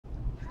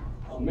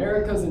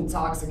America's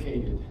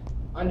intoxicated.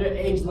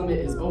 Underage limit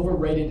is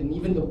overrated and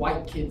even the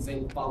white kids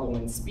ain't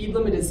following. Speed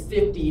limit is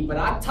 50, but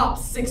I topped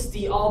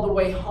 60 all the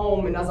way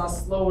home, and as I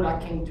slowed, I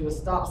came to a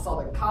stop,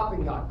 saw the cop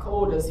and got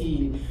cold as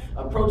he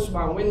approached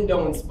my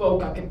window and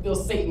spoke. I could feel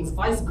Satan's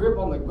vice grip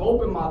on the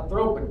gulp in my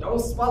throat, but don't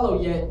swallow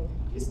yet.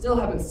 You still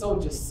haven't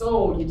sold your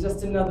soul. You're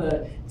just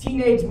another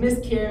teenage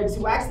miscarriage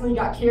who accidentally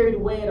got carried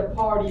away at a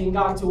party and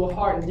got into a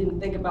heart and didn't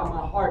think about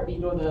my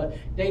heartbeat or the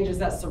dangers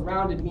that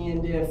surrounded me.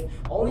 And if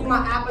only my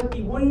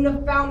apathy wouldn't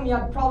have found me,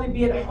 I'd probably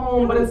be at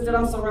home. But instead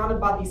I'm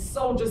surrounded by these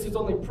soldiers whose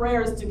only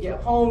prayer is to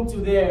get home to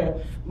their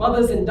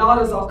mothers and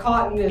daughters all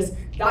caught in this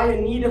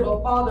dire need of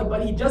a father.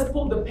 But he just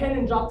pulled the pin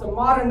and dropped a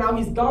martyr. Now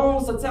he's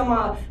gone. So tell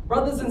my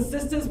brothers and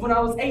sisters, when I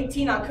was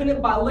 18, I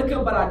couldn't buy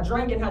liquor, but I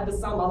drank and had to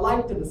sell my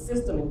life to the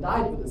system and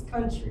died for this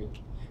country.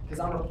 Because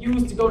I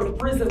refused to go to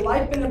prison.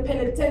 Life in the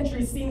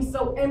penitentiary seems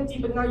so empty,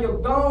 but now you're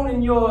gone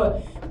and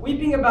you're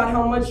weeping about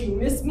how much you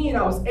miss me. And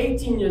I was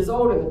 18 years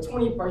old in the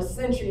 21st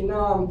century.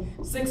 Now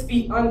I'm 6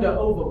 feet under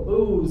over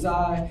booze.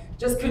 I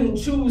just couldn't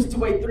choose to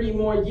wait 3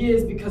 more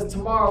years because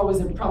tomorrow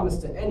isn't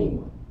promised to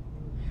anyone.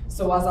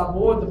 So as I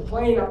board the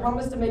plane, I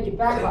promised to make it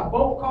back by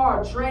boat,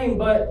 car, or train,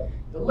 but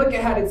the liquor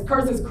had its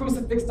curses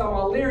crucifixed on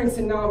my lyrics,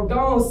 and now I'm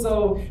gone.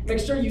 So make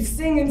sure you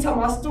sing and tell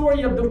my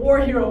story of the war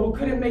hero who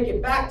couldn't make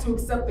it back to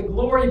accept the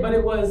glory. But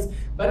it was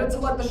better to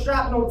let the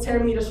shrapnel tear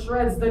me to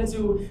shreds than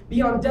to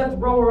be on death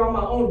row or on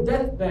my own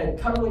deathbed,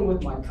 cuddling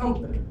with my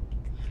comforter.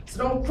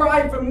 So don't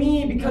cry for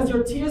me, because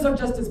your tears are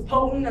just as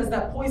potent as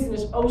that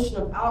poisonous ocean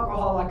of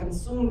alcohol I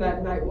consumed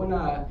that night when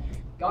I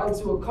got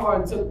into a car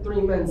and took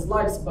 3 men's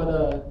lives. But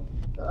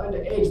the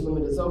underage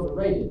limit is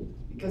overrated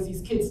because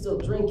these kids still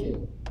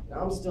drinking.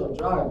 I'm still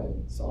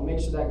driving, so I'll make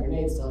sure that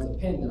grenade still has a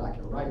pin that I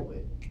can write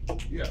with.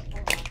 Yeah.